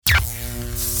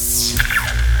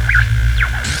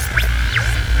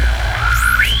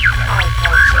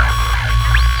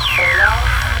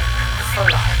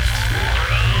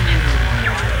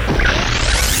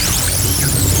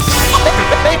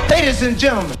Ladies and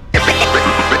gentlemen.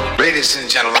 Ladies and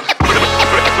gentlemen.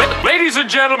 Ladies and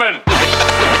gentlemen.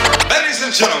 Ladies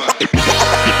and gentlemen.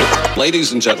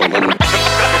 Ladies and gentlemen. Can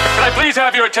I please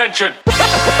have your attention?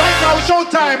 Right now,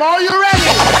 showtime. Are you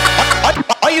ready?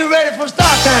 Are you ready for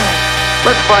start time?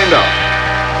 Let's find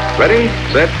out. Ready,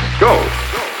 set, go.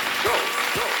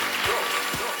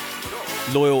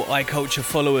 Loyal iCulture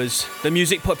followers, the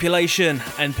music population,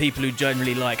 and people who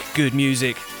generally like good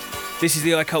music. This is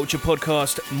the iCulture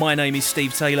podcast. My name is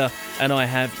Steve Taylor, and I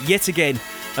have yet again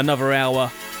another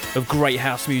hour of great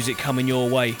house music coming your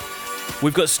way.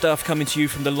 We've got stuff coming to you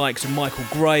from the likes of Michael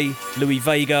Gray, Louis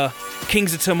Vega,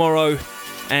 Kings of Tomorrow,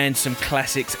 and some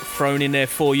classics thrown in there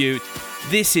for you.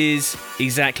 This is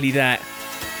exactly that.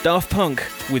 Daft Punk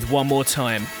with One More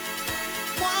Time.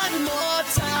 One more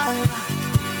time.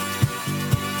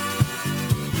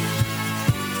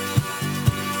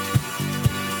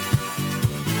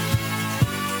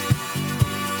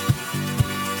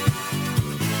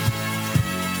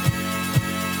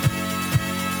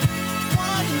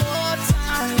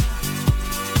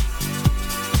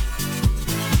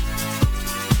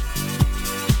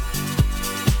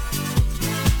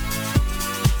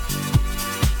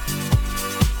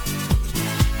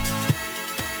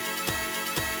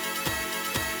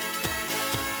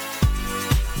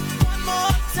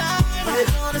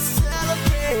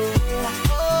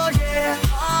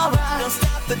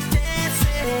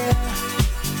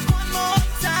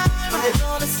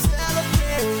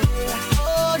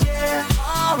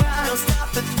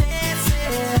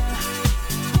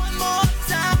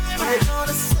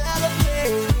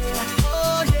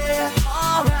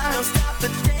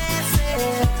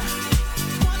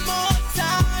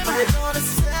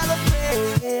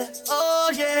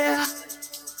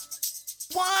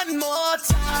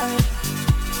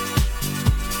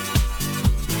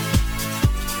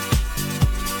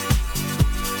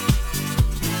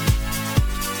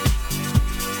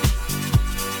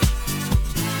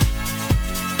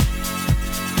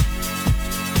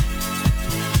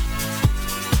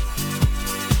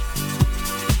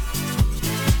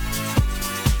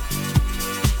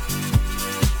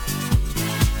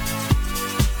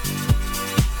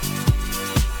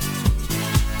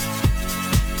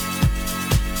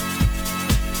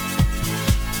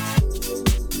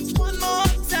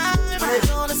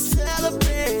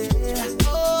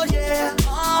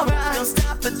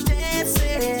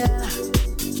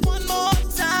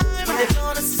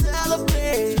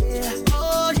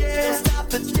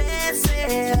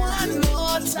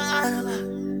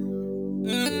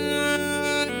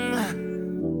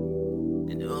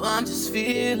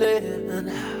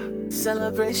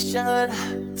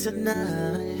 Celebration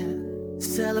tonight.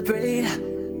 Celebrate.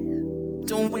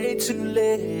 Don't wait too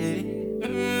late.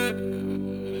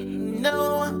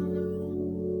 No,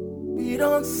 we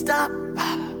don't stop.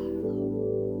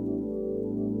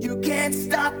 You can't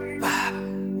stop.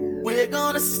 We're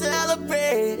gonna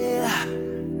celebrate.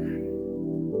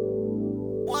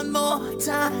 One more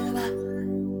time.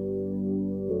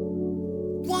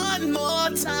 One more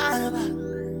time.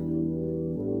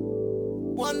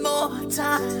 One more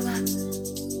time,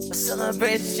 a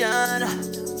celebration.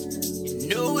 You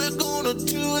know we're gonna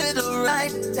do it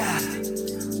right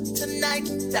tonight.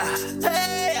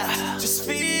 Hey, just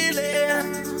feel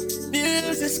it.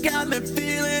 Music's got me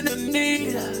feeling the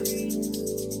need.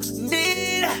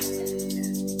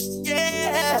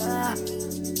 Yeah,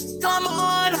 come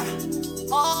on,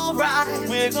 alright.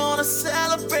 We're gonna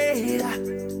celebrate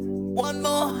one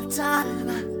more time.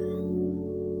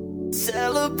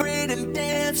 Celebrate and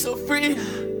dance so free.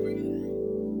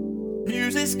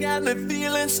 Music's got me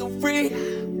feeling so free.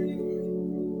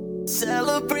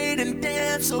 Celebrate and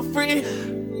dance so free.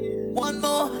 One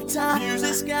more time.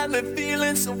 Music's got me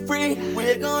feeling so free.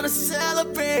 We're gonna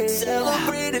celebrate.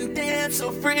 Celebrate and dance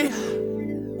so free.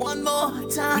 One more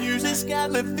time. Music's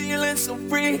got me feeling so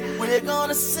free. We're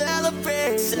gonna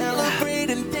celebrate. Celebrate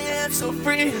and dance so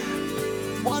free.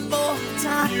 One more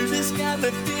time, music's got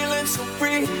me feeling so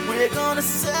free. We're gonna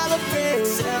celebrate,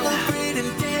 celebrate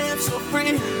and dance so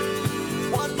free.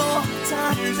 One more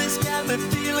time, music's got me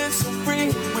feeling so free.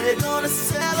 We're gonna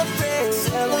celebrate,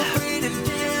 celebrate and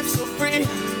dance so free.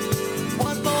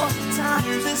 One more time,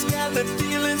 music's got me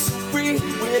feeling so free.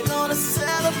 We're gonna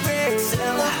celebrate,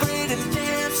 celebrate and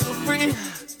dance so free.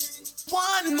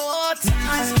 One more time,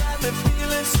 music's got me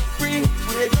feeling so free.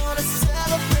 We're gonna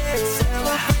celebrate,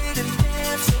 celebrate and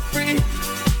dance so free.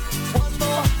 One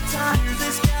more time,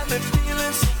 music's got me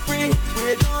feeling so free.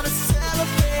 We're gonna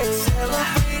celebrate,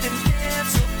 celebrate and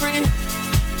dance so free.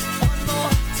 One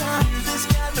more time, music's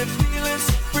got me feeling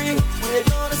so free. We're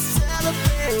gonna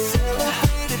celebrate,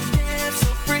 celebrate and dance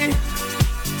so free.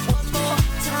 One more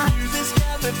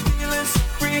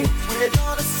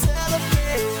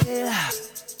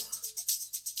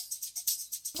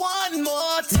one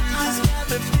more time. Got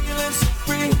me feeling so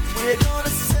free. We're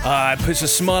gonna It puts a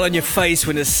smile on your face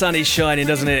when the sun is shining,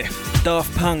 doesn't it?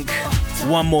 Daft Punk,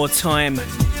 One More Time.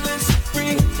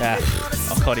 I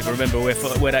can't even remember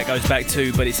where that goes back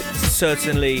to, but it's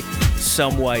certainly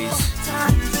some ways.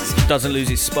 Doesn't lose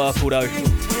its sparkle though.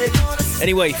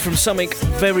 Anyway, from something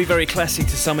very, very classic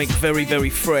to something very, very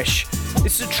fresh.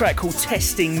 This is a track called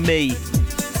Testing Me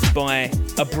by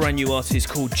a brand new artist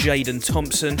called Jaden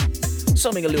Thompson.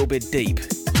 Something a little bit deep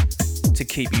to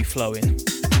keep you flowing.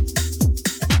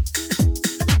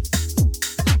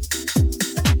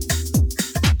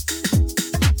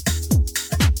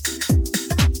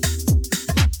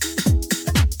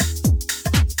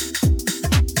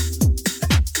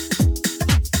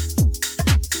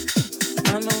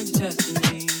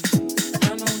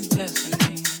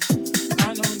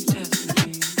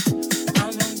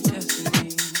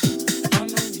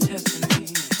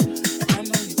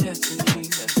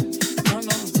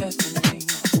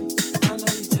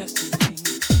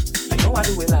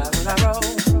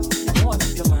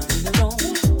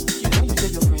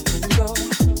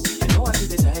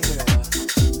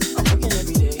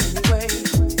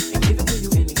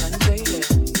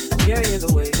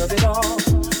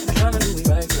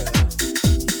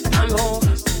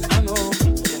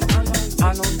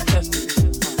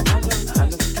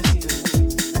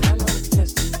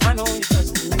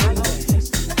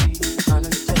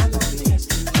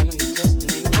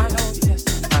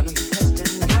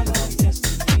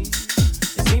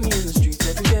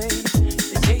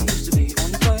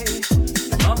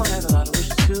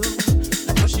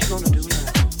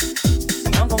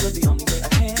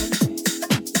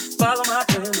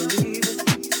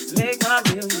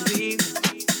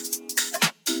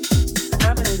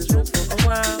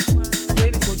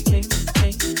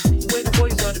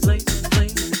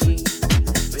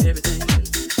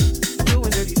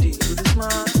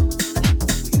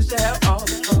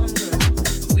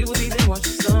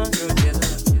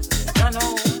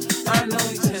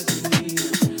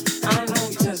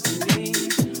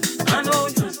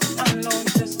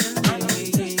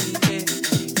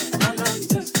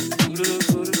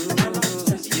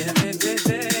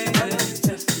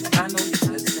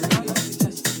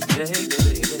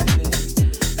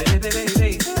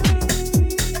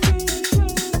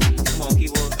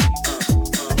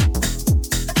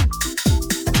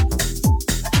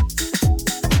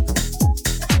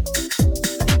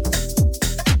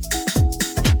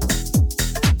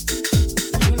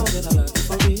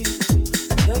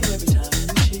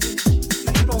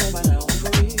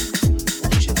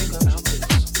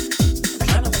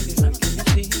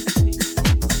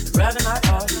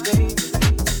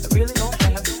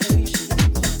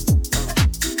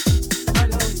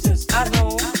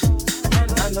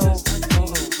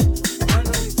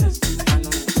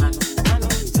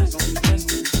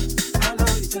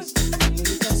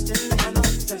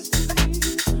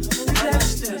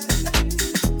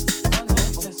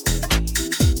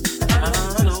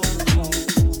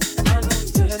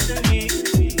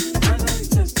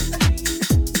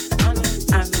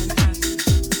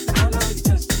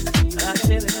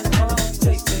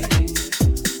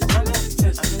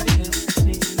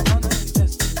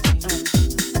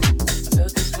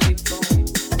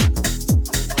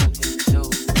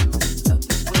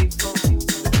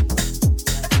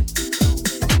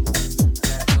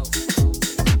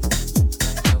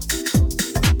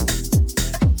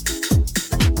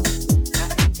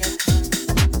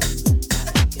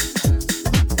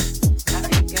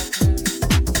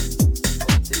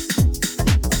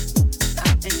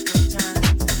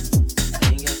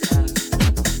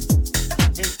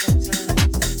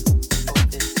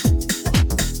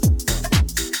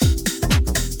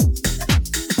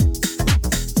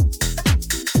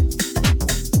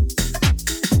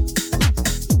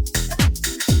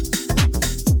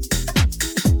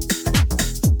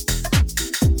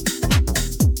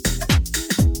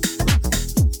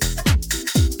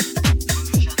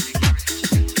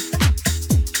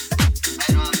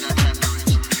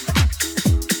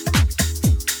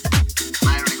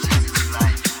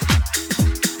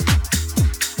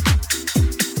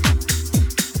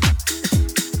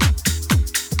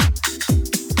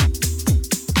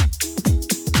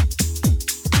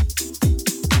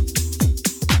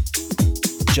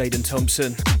 Jaden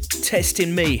Thompson.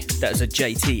 Testing Me, that is a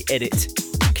JT edit.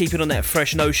 Keep it on that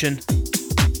fresh notion.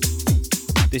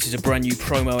 This is a brand new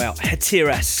promo out,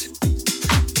 Hatiras,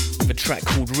 with a track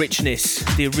called Richness,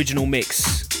 the original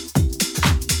mix,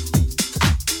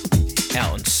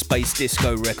 out on Space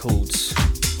Disco Records.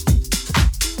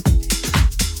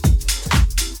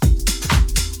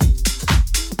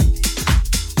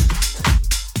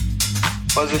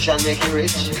 Position make you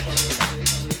rich.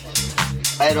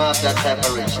 I don't have that type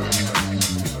of richness.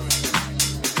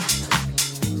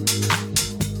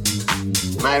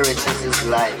 My richness is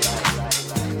life.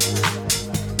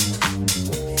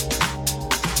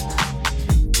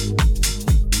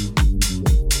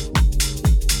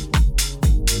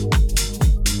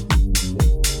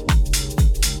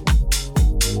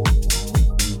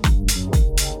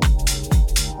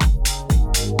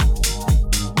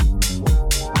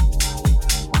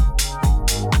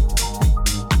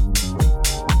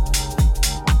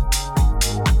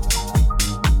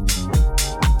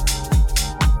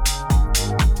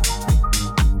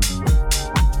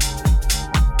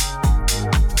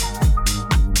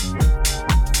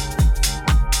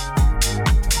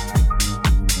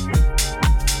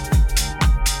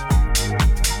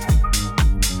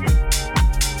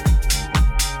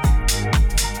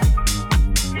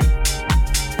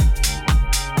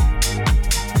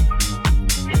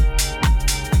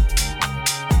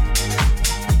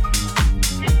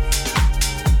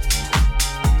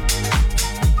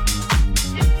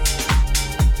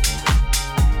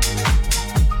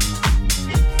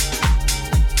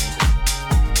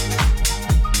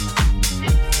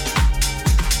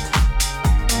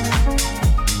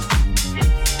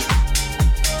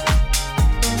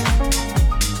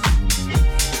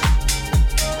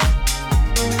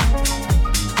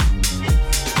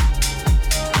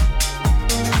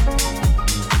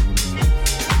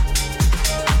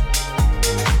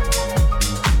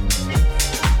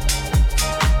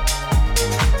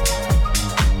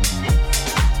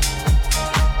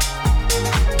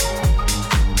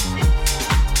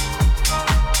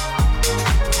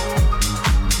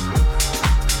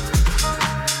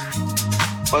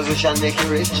 Position make you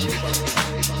rich.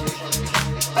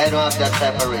 I don't have that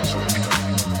type of richness.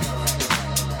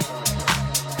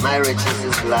 My richness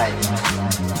is life.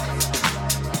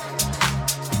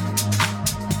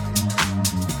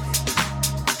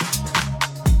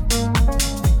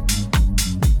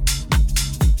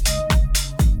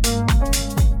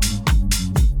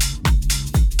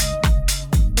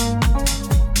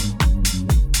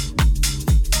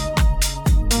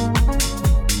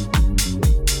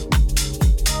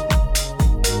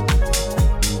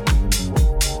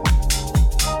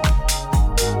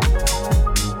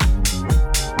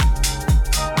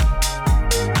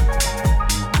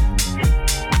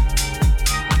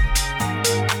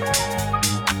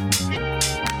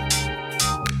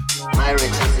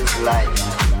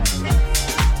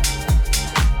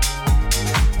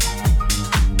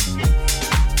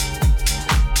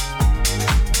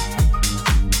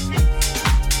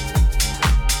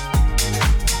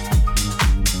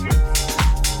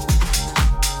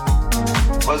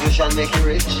 Position make you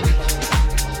rich.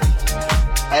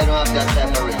 I don't have that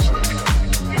type of richness.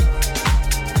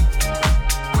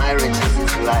 My richness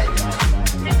is life.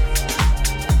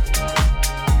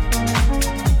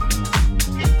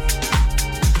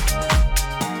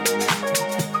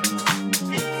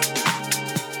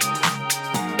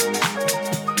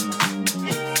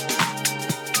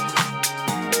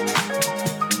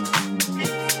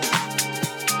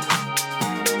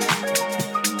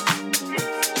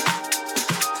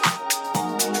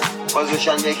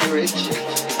 Position make you rich.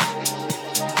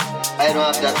 I don't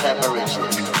have that type of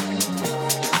richness.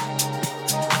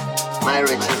 My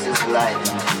richness is life.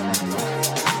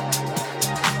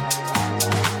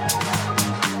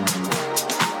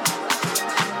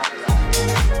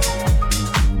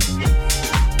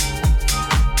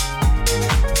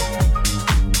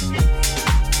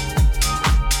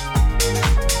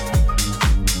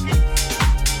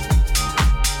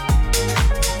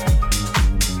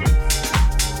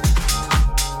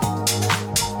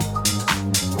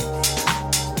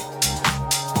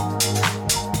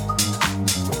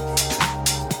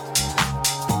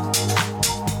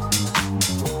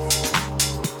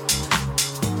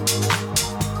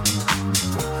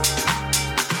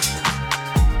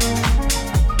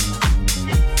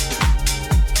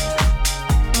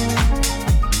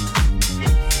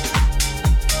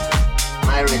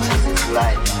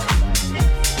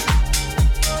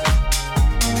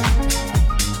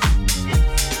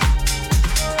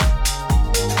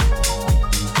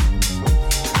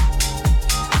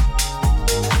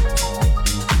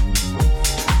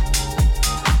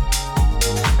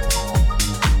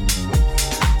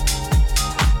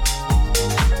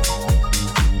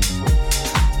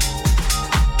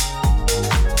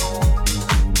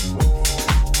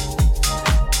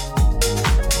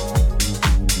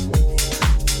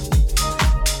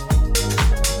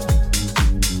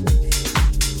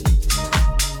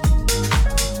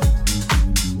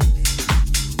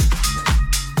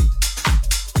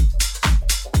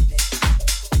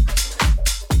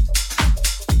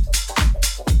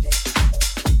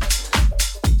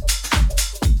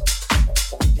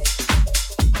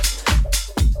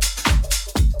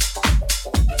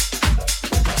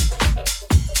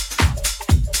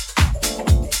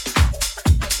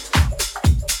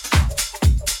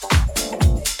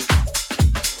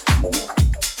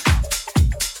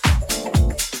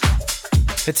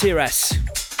 Hatiras,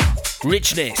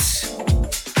 Richness,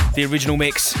 the original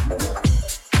mix.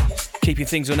 Keeping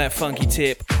things on that funky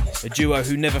tip, a duo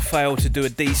who never fail to do a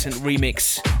decent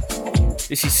remix.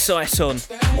 This is Sison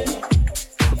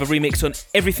with a remix on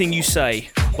Everything You Say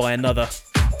by Another.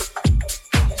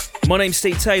 My name's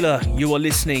Steve Taylor, you are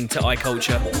listening to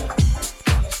iCulture.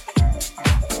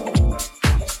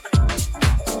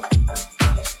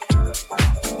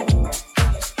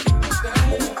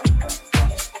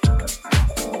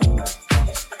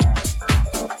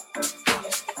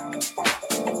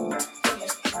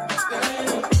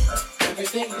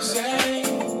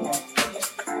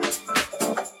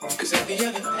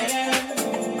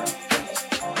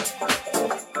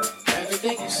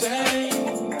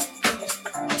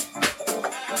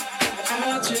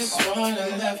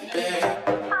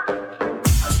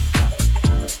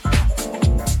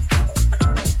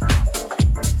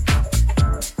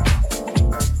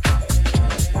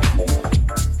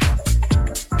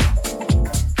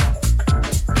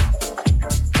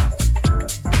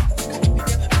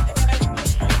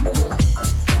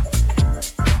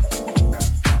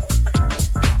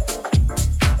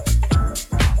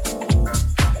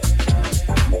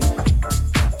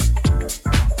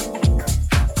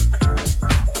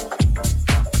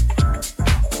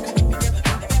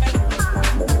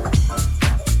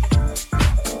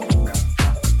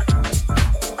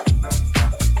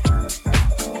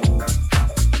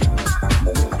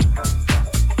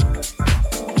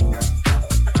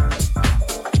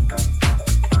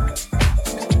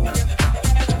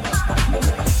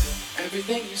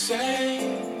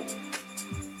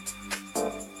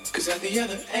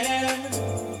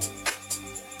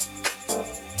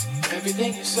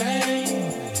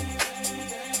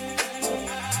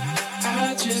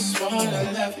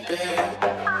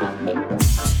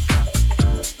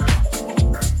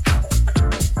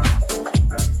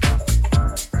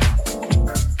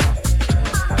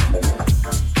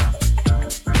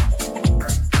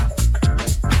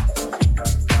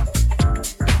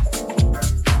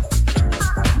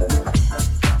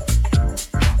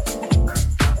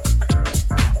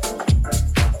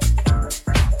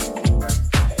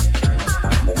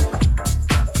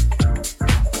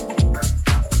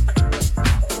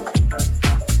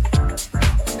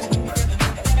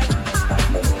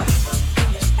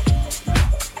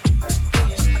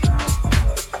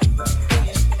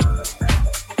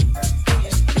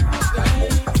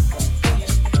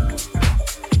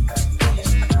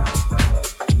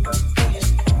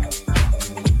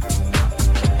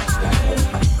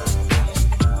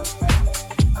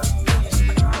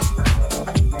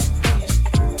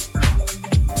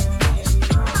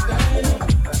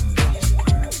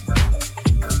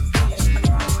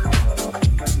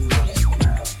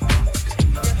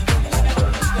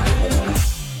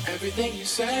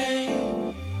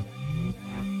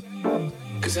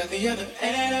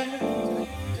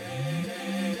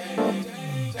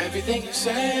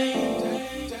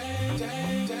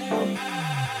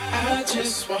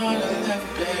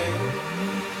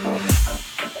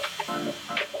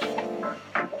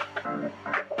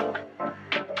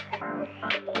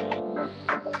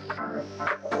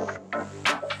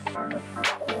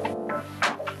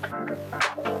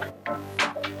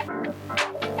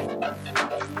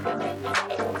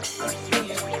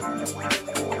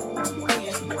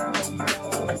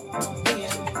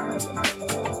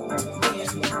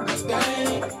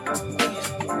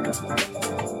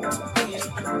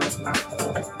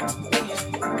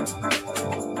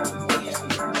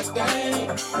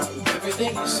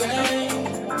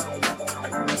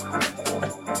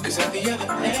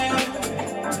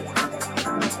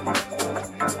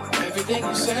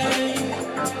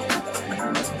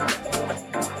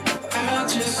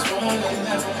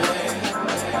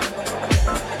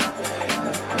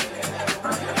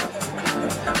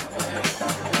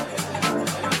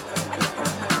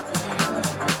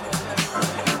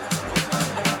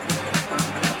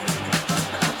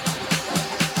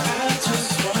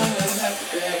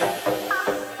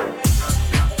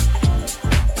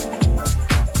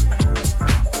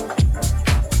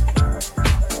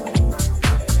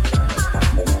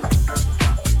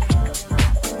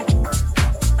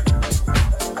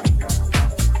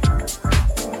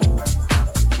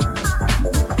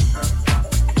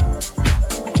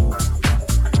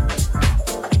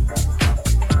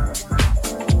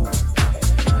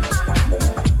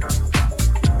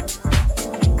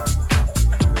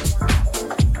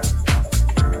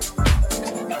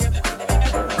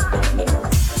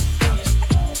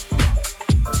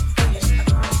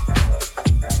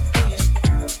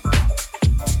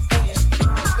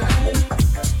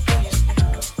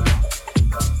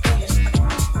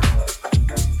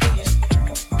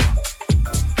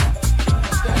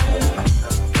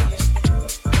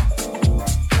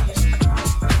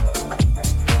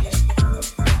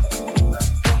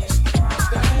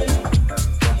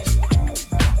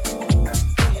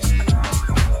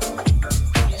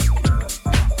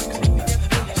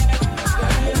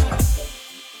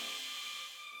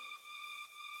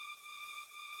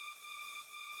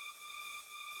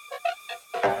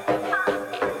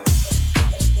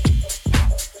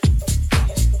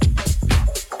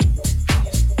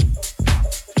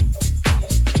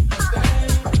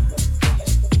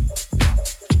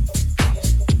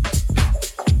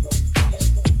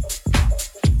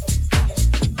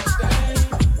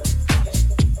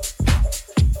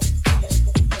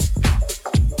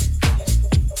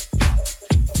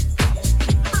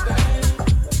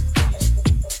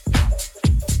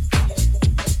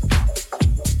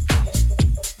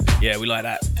 we like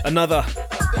that. Another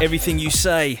Everything You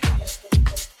Say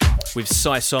with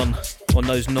Sison on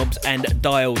those knobs and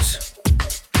dials.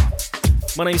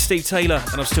 My name's Steve Taylor,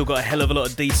 and I've still got a hell of a lot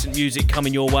of decent music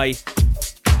coming your way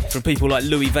from people like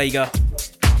Louis Vega,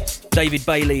 David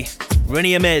Bailey,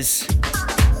 Rennie Amez,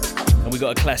 and we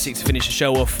got a classic to finish the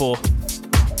show off for.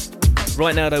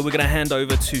 Right now though, we're going to hand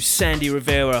over to Sandy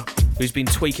Rivera, who's been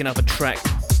tweaking up a track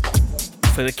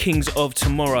for the Kings of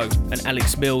Tomorrow and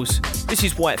Alex Mills. This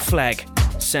is White Flag,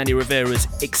 Sandy Rivera's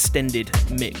extended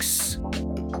mix.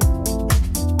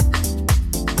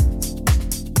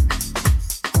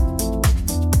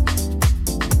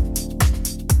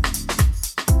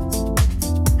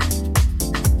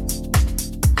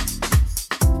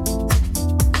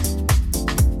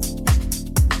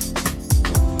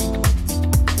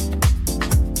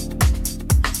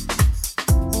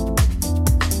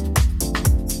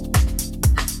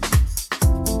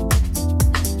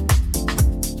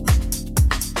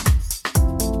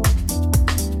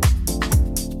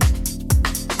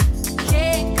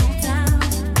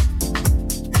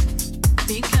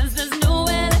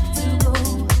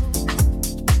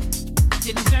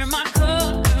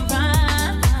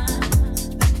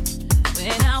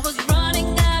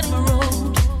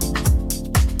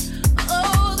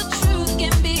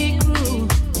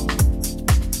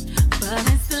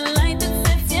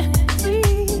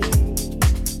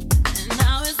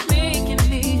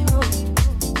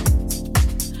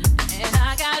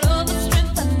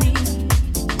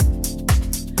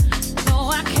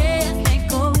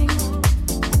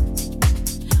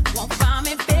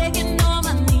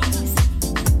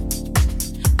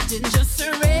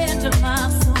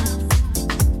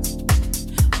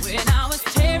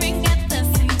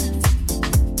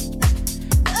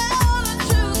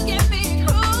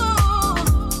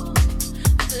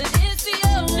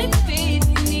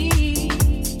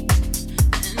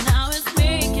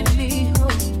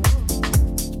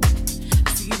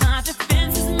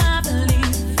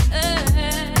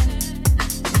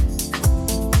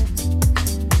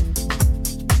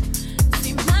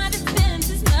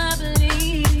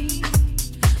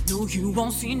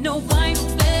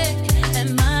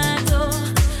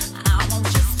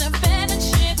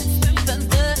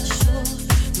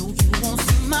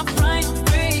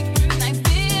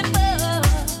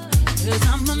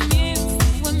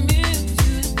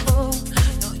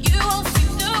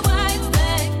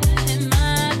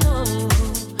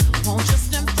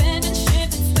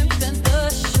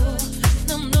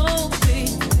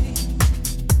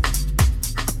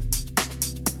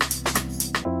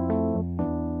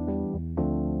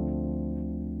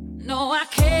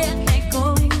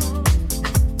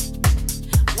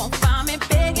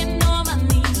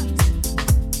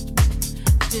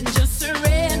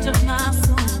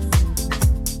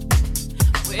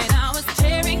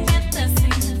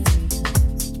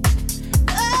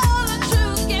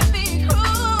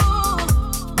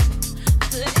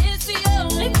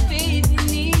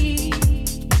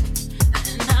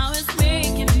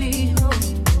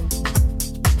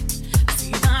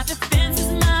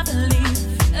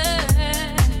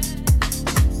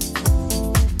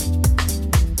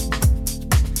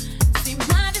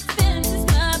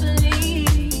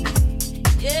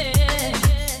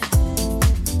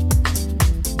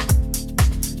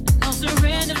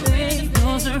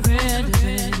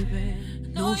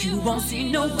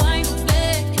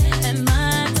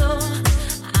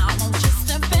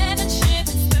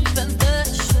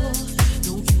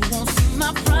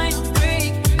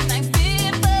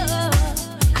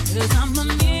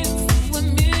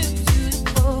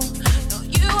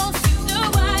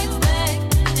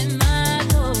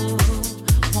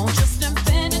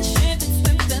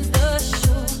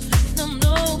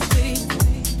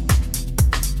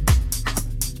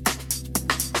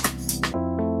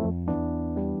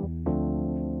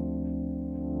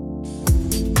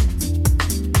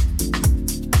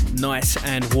 Nice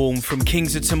and warm from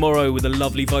Kings of Tomorrow with the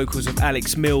lovely vocals of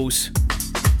Alex Mills.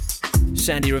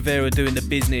 Sandy Rivera doing the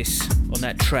business on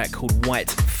that track called White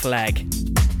Flag.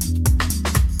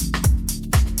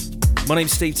 My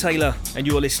name's Steve Taylor and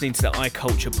you're listening to the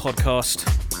iCulture podcast.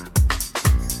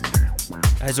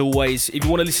 As always, if you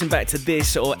want to listen back to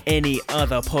this or any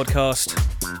other podcast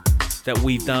that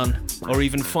we've done, or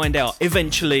even find out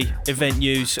eventually event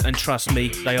news, and trust me,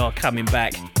 they are coming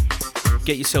back,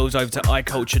 get yourselves over to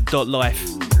iCulture.life.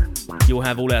 You'll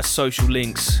have all our social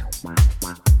links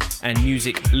and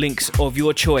music links of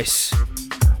your choice.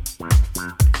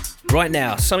 Right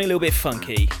now, something a little bit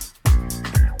funky.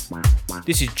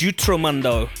 This is Jutro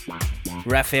Mundo,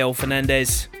 Rafael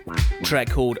Fernandez,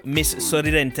 track called Miss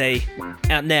Sorridente,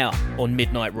 out now on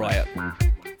Midnight Riot.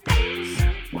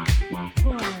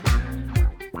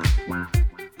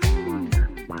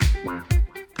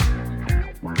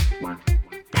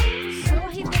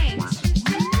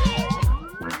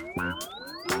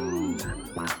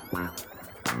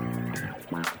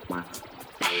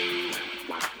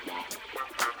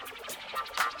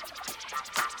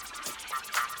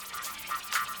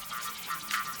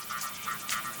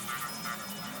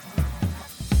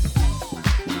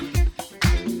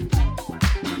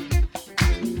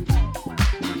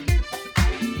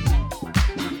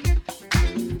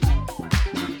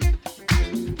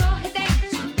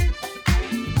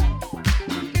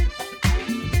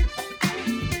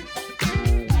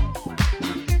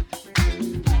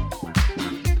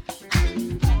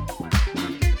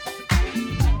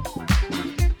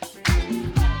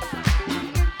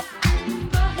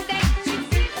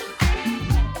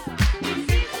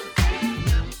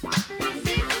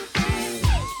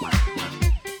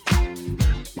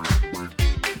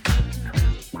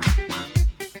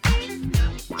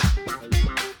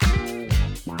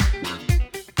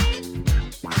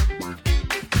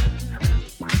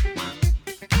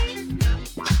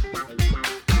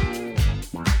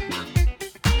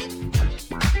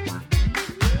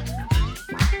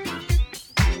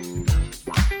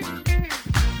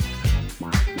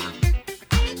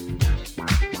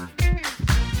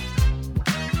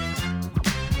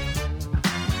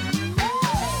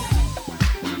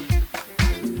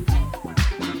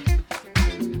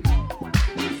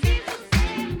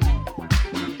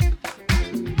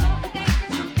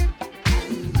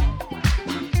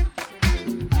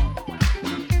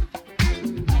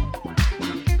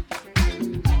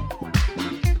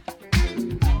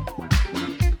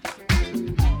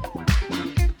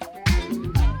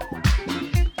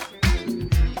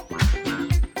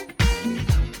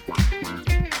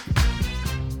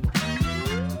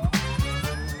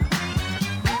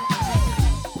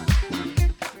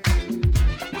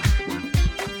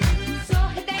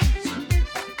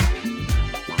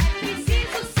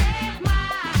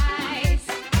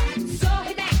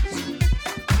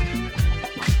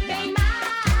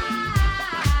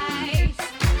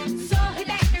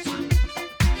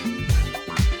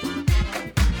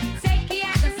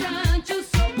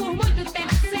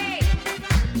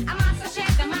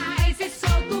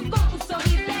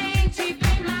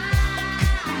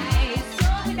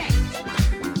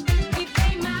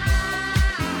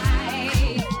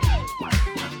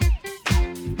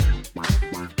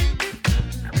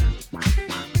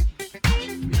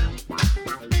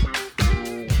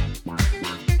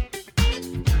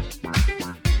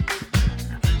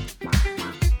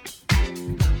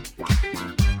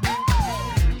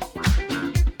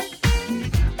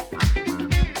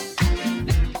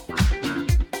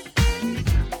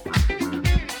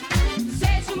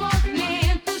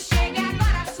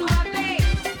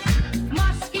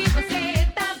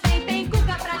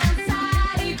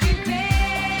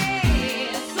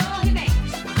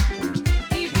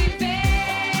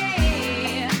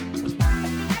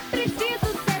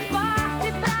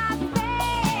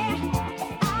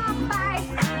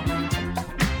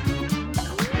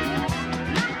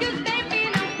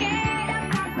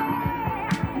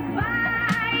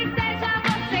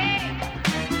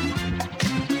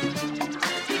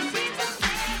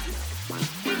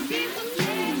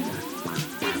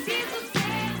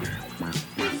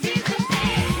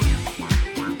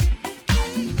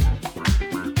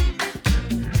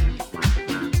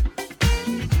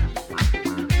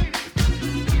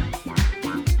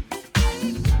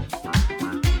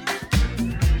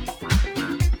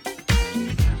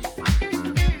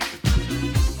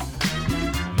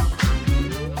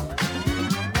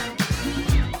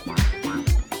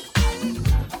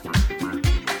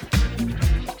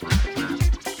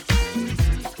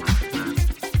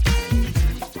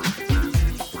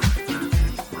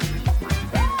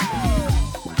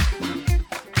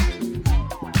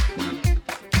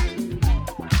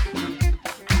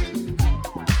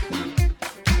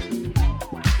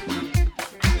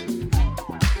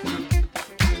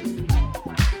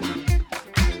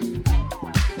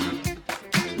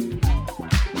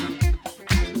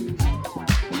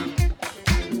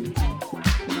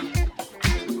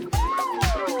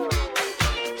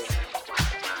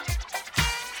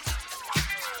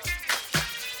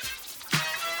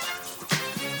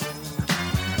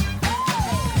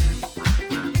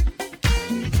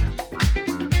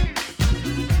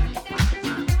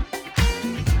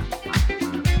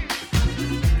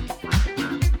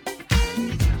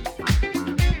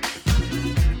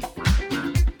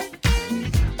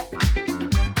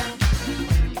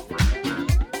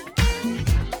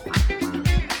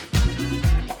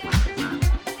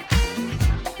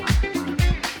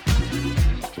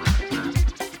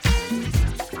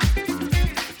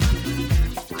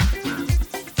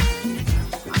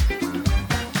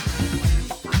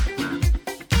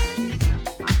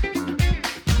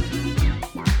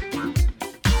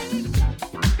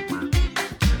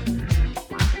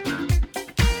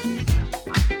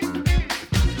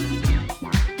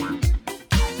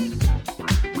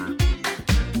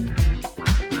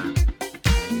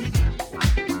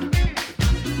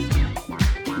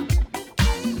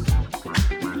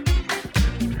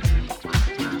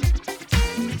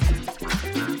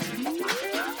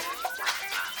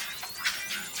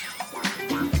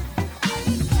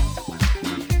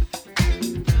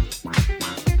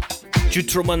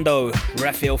 Jutromundo,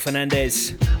 Rafael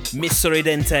Fernandez, Miss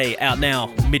Sorridente, out now,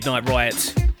 Midnight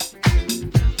Riot.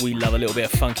 We love a little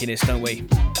bit of funkiness, don't we?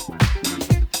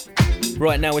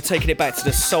 Right now we're taking it back to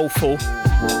the soulful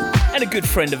and a good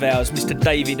friend of ours, Mr.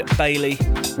 David Bailey.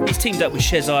 He's teamed up with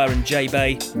Shezire and J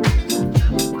Bay.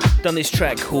 Done this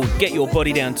track called Get Your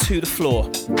Body Down to the Floor.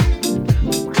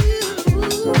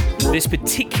 This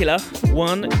particular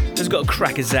one has got a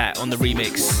Crackazat on the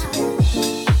remix.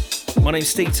 My name's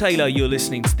Steve Taylor, you're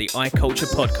listening to the iCulture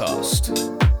Podcast.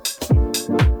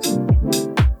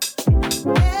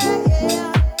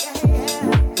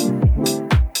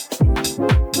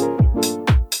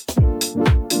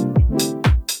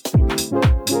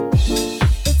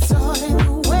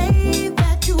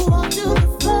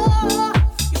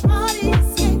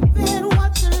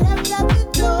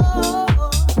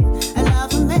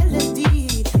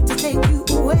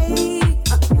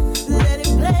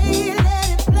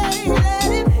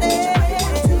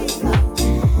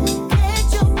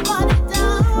 Get your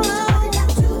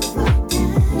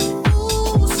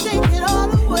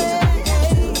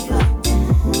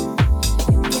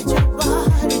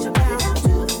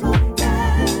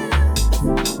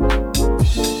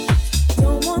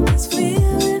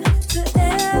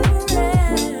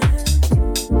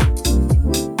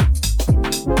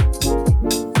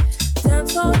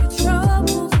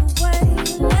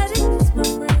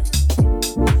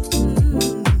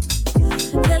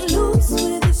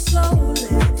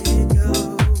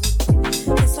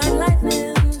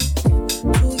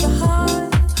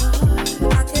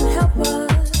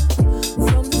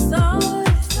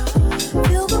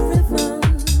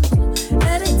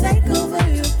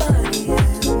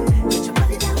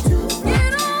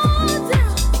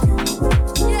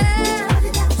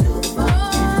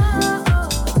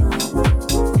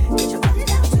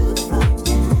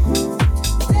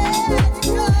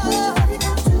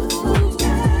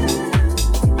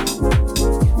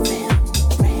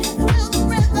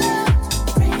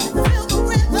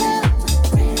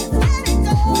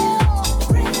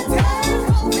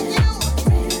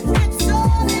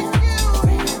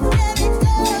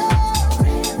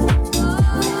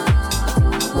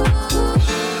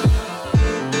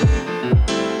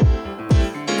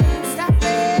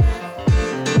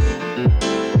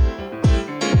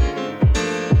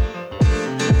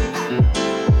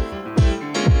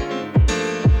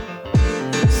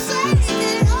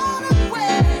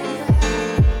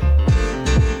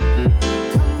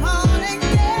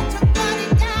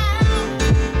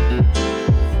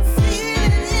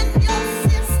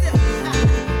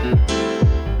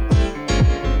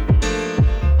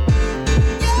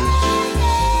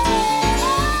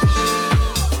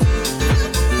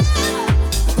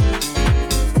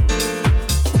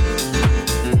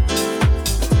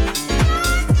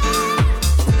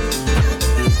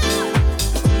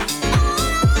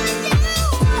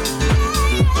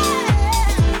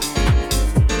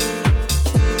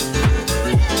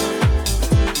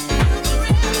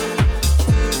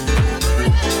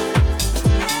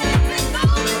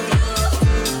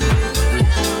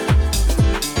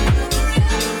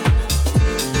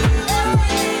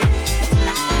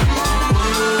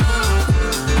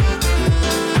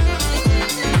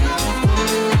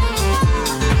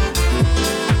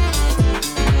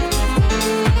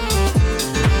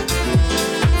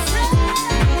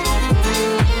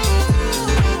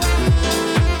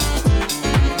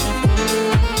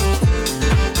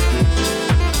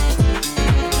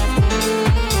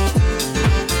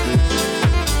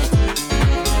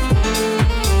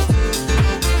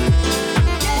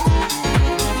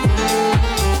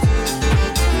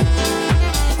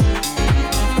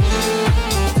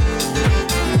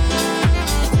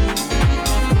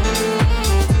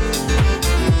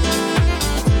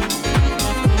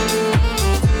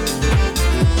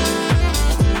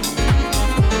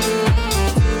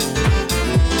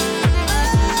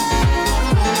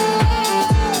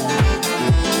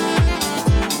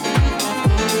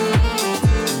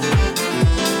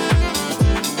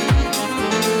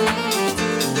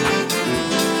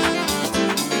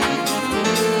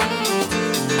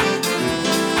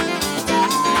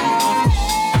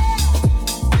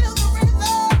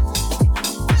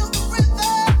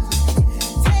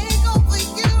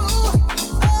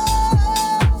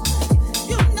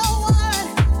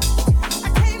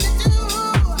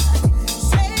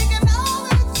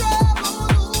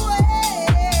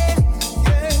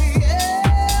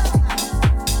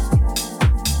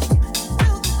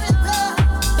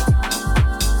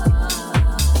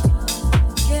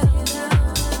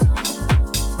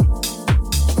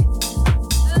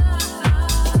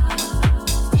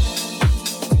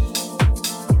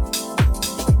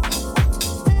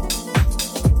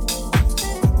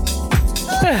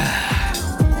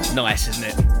Nice, isn't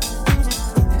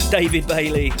it? David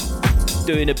Bailey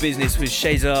doing a business with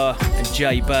Shazar and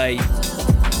Jay Bay.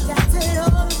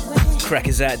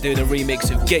 Crackers Out doing a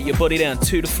remix of Get Your Body Down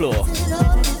to the Floor.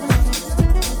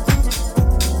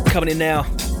 Coming in now,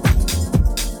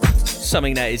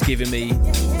 something that is giving me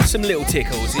some little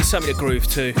tickles. It's something to groove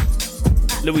to.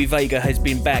 Louis Vega has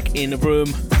been back in the room,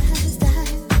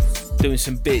 doing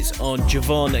some bits on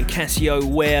Javon and Cassio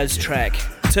Ware's track,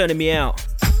 Turning Me Out.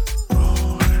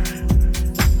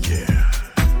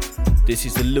 This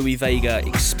is the Louis Vega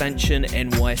Expansion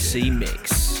NYC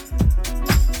mix.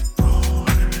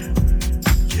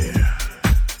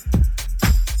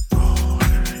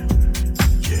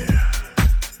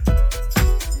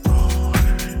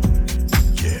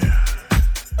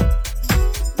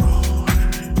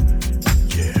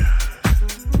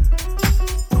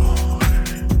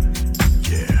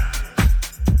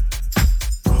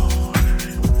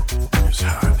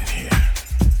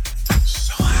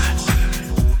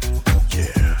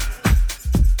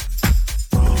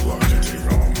 Walked into the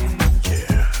room.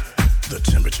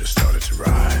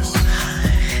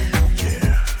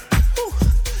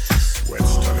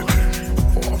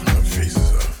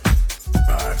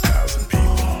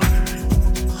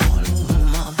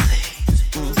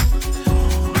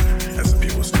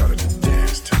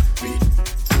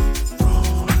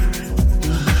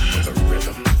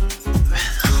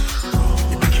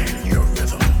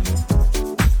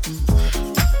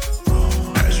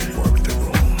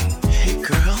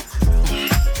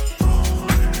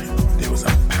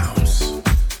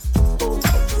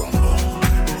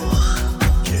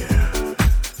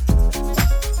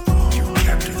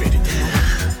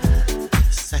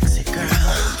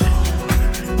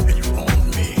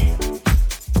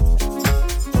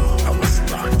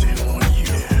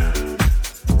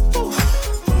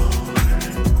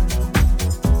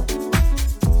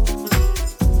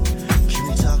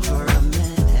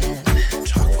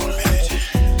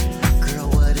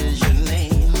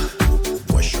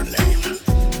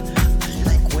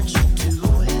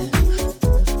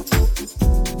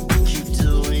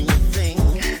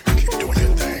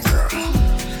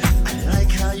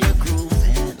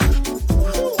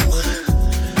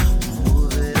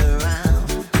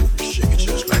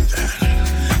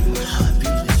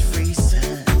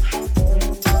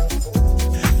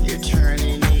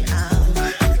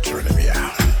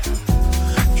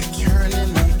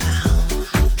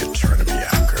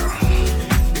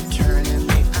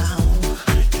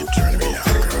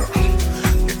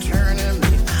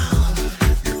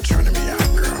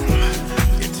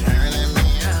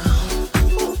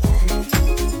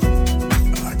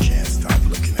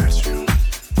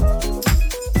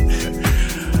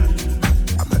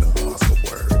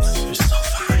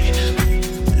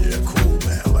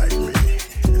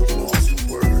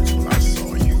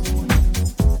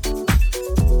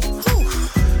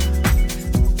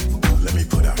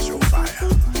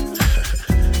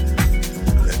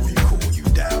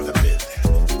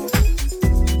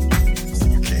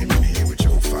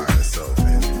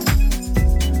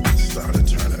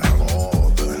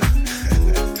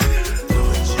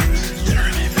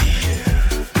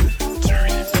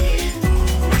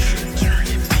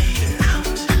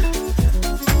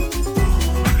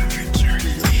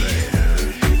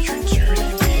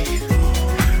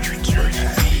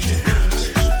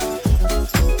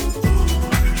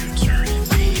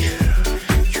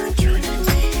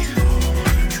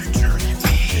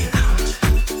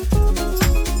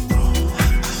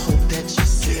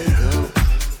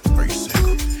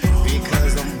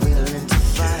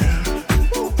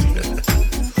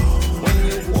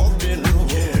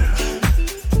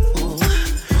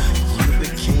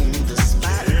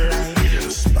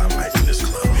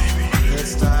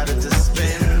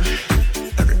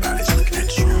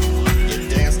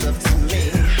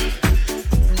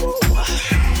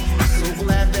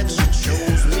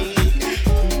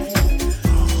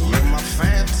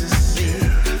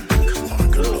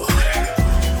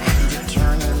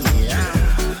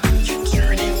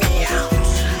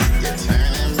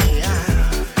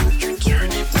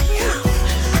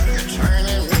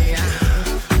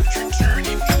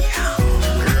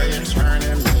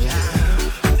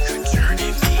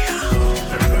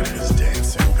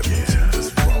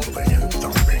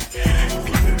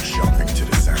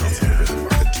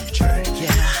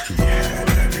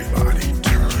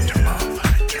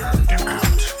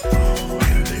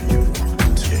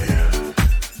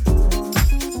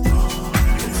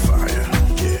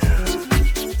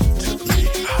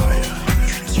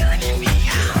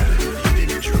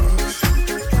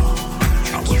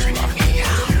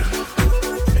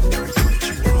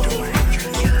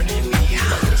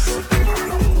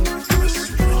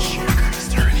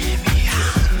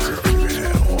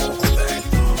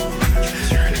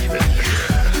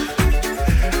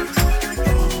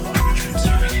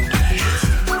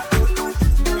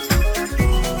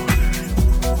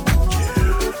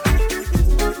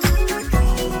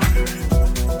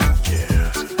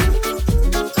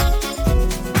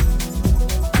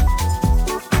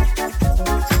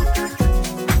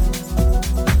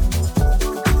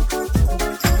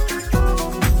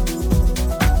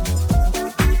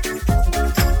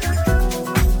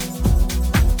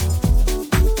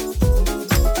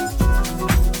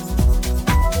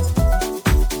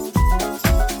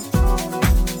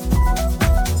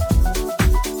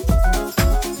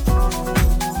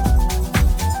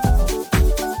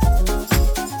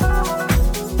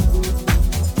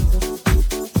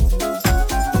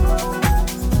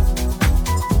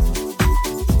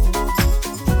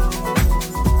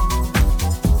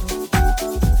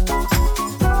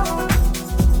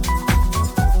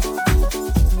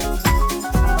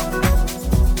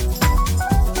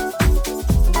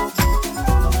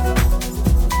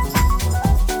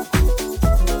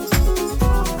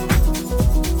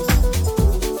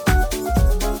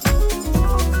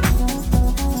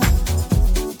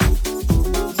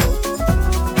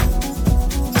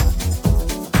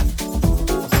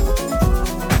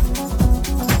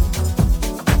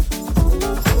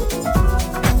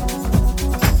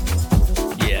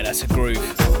 to groove.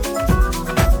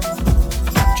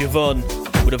 Javon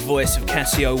with a voice of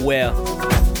Casio Ware.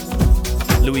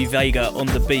 Louis Vega on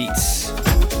the beats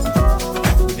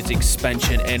with its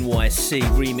Expansion NYC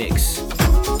remix.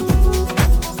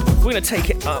 We're going to take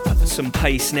it up some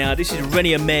pace now. This is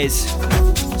Renia Mez,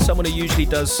 someone who usually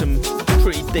does some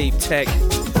pretty deep tech,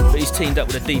 but he's teamed up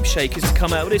with the Deep Shakers to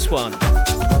come out with this one,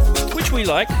 which we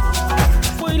like.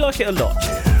 We like it a lot.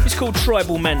 It's called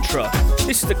Tribal Mantra.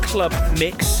 This is the club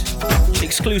mix,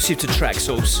 exclusive to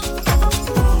Traxsource.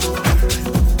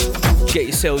 Get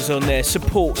yourselves on there,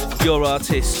 support your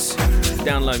artists,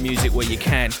 download music where you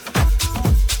can.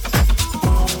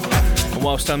 And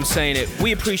whilst I'm saying it,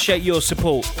 we appreciate your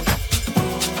support.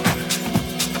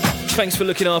 Thanks for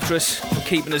looking after us, for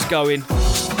keeping us going,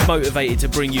 motivated to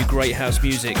bring you great house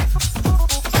music.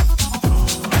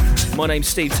 My name's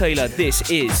Steve Taylor, this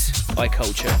is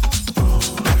iCulture.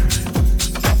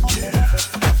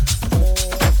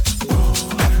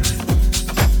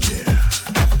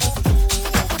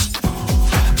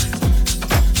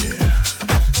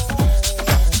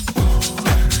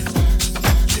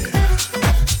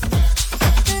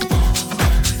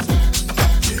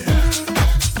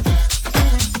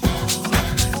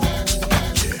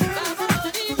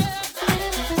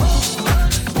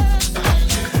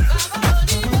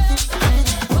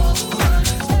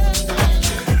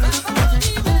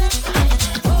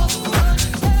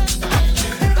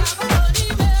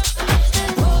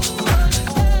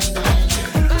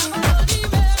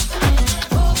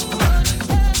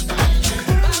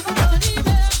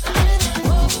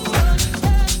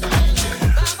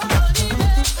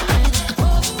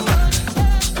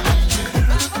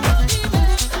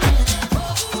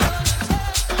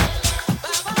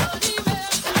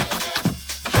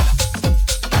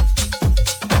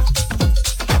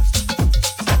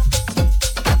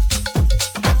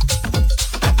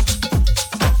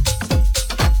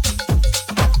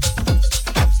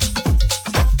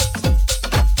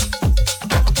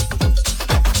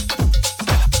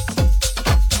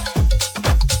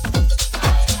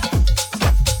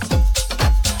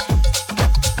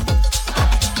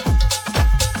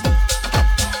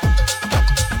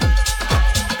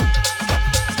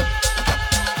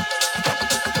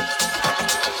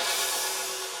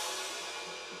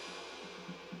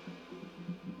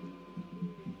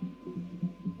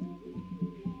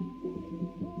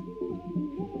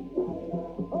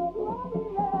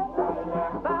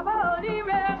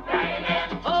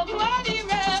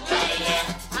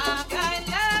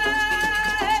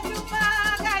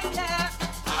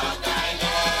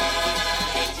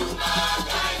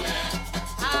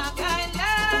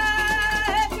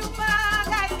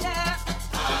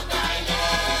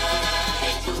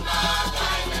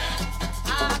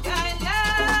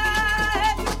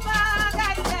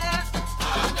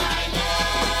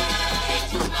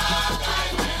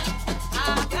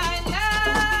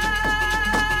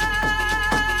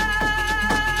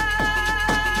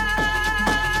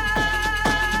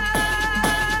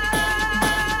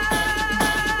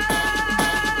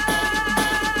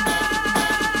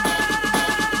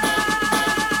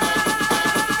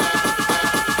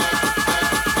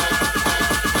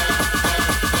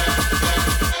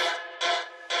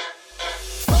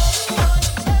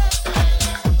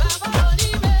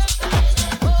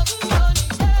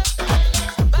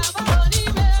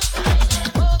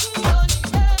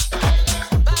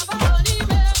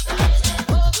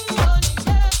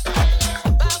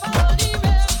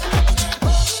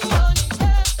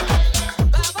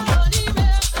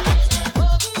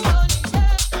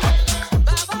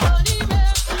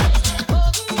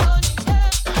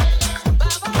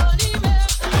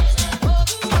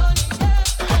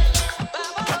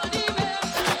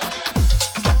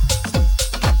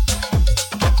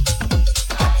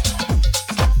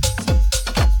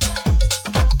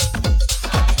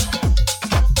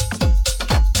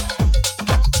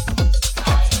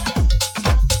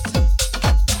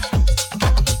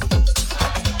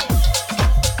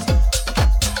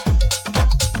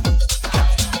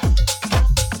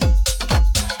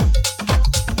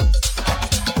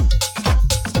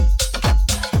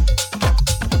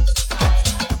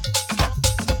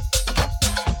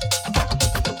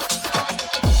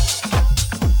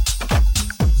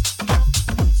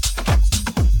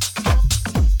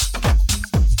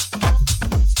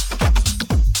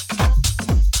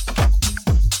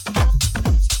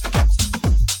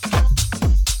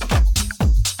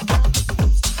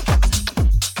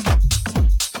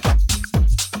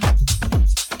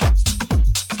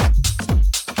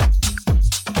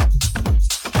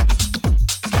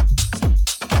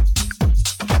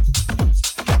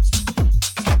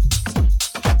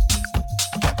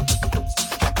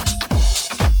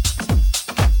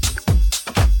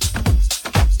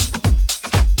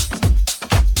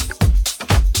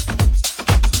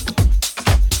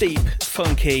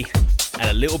 funky and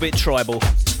a little bit tribal.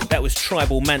 That was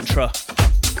Tribal Mantra.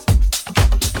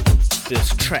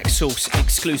 This Track Source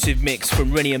exclusive mix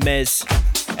from Rennie Amez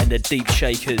and the Deep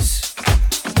Shakers.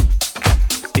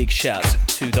 Big shout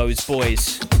to those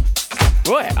boys.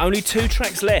 Right, only 2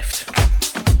 tracks left.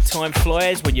 Time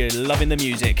flies when you're loving the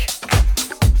music.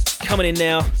 Coming in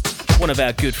now, one of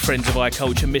our good friends of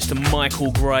iCulture, Mr.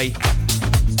 Michael Gray.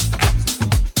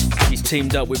 He's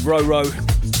teamed up with Roro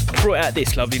and brought out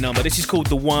this lovely number. This is called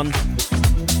The One.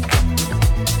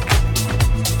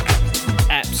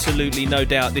 Absolutely no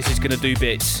doubt this is going to do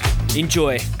bits.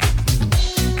 Enjoy.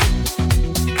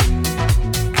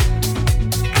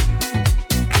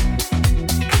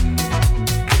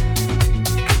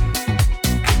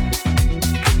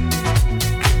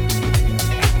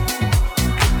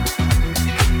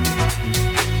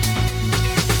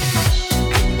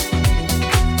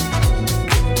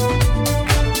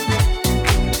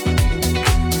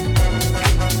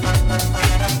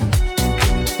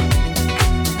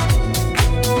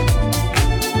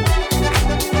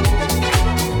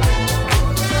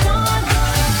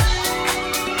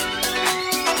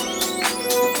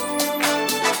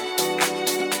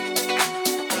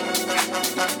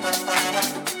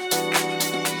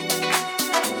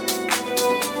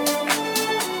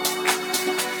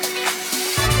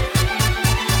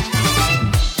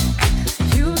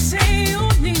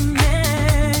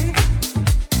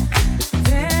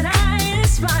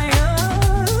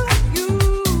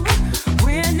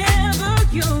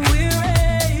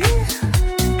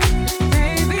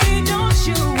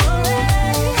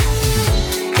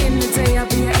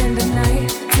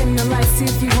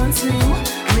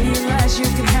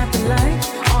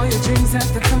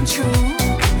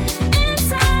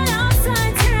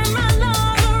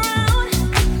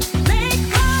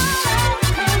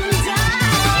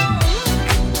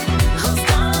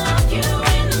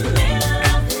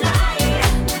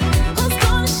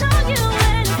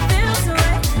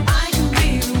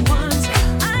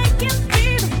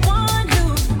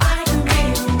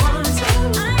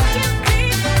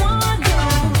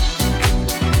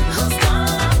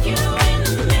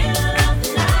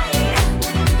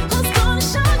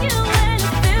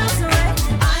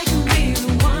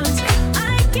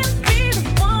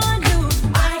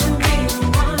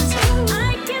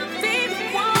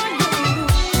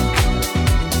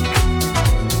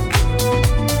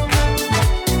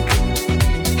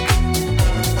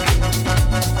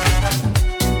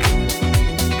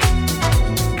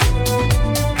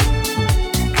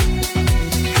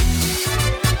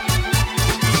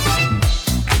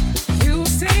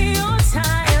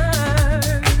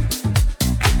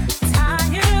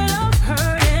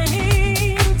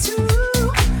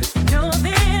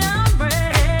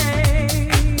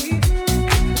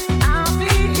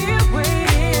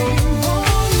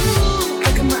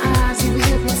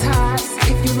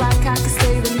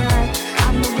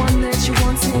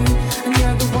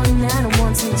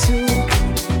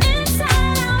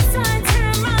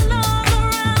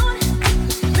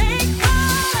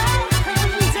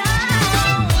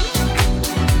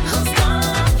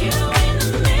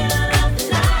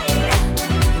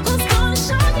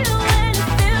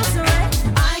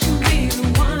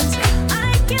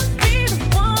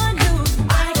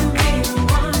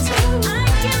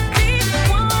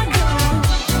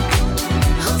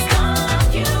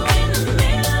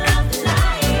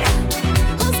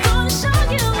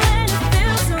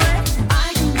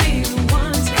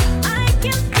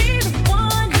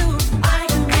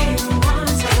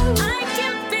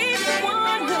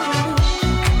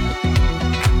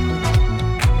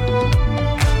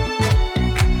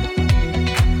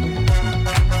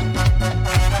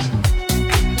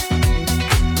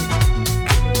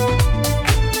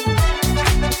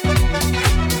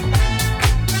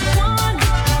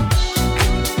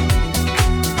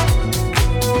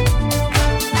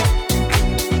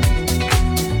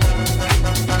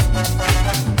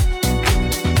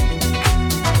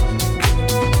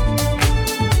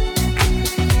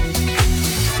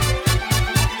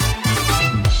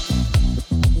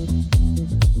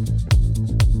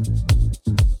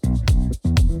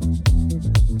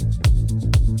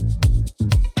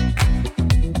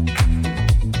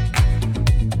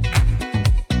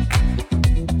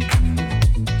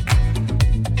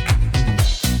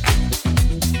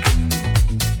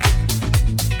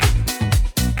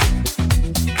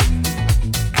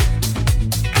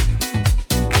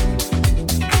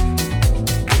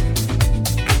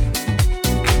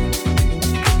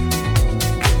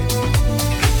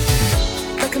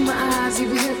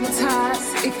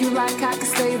 like I could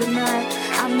stay the night.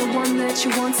 I'm the one that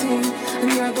you're wanting,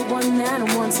 and you're the one that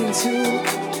I'm wanting too.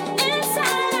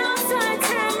 Inside, outside.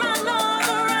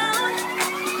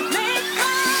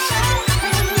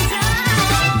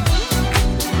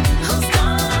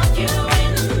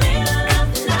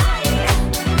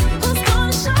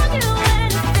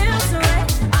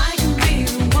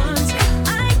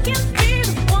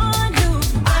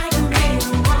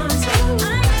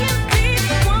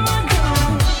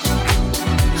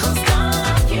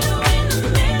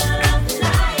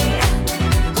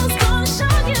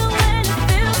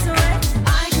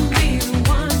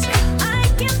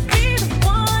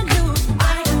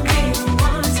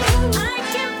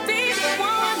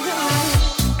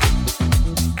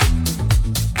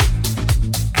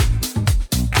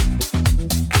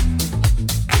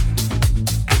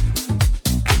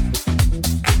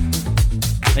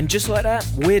 just like that,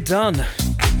 we're done.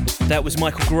 That was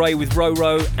Michael Gray with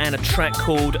Roro and a track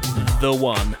called The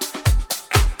One.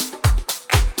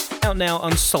 Out now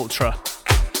on Sultra.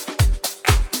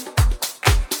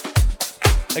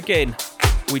 Again,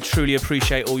 we truly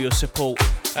appreciate all your support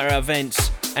at our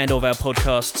events and of our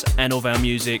podcasts and of our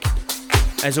music.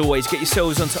 As always, get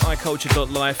yourselves onto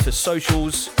iCulture.live for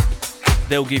socials.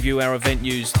 They'll give you our event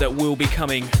news that will be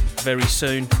coming very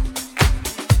soon.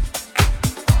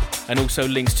 And also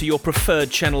links to your preferred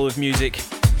channel of music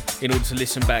in order to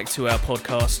listen back to our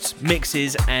podcasts,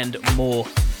 mixes and more.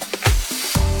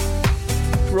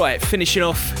 Right, finishing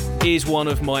off is one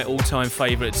of my all-time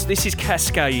favourites. This is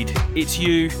Kaskade. It's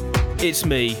you, it's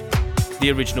me, the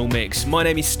original mix. My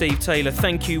name is Steve Taylor.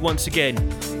 Thank you once again.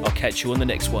 I'll catch you on the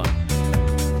next one.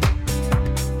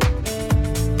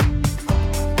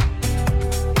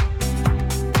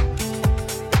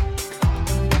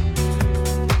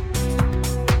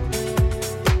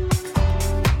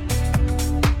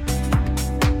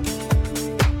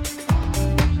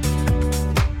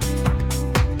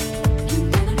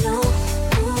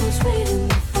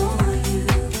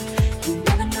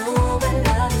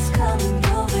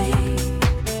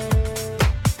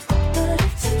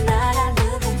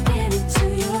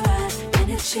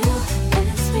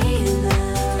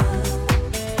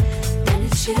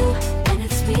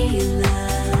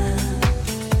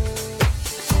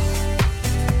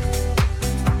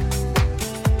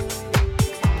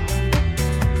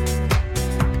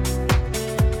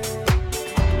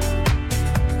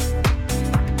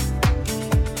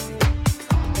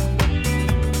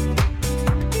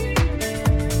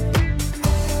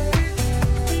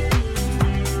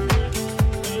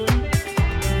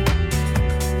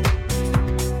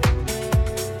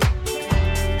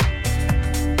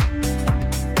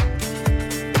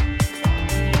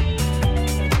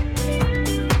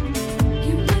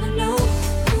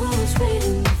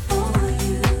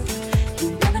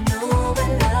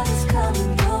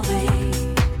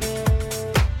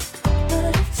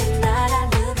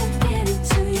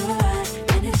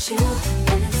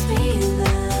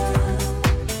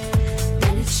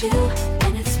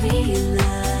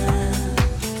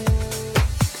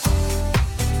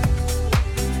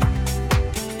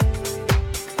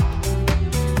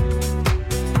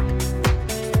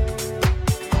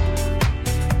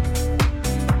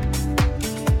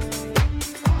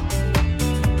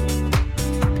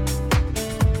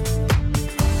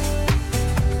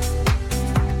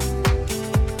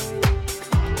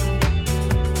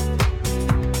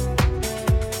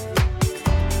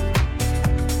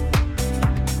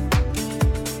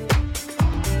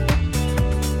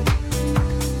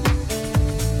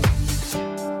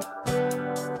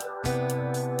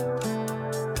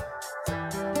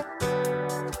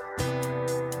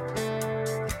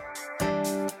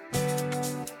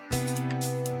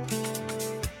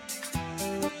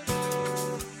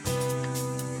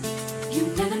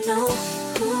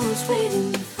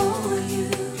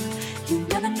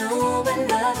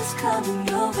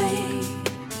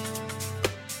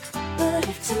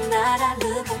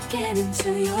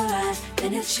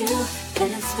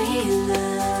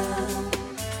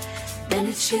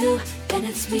 You and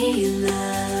it's me,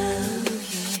 love.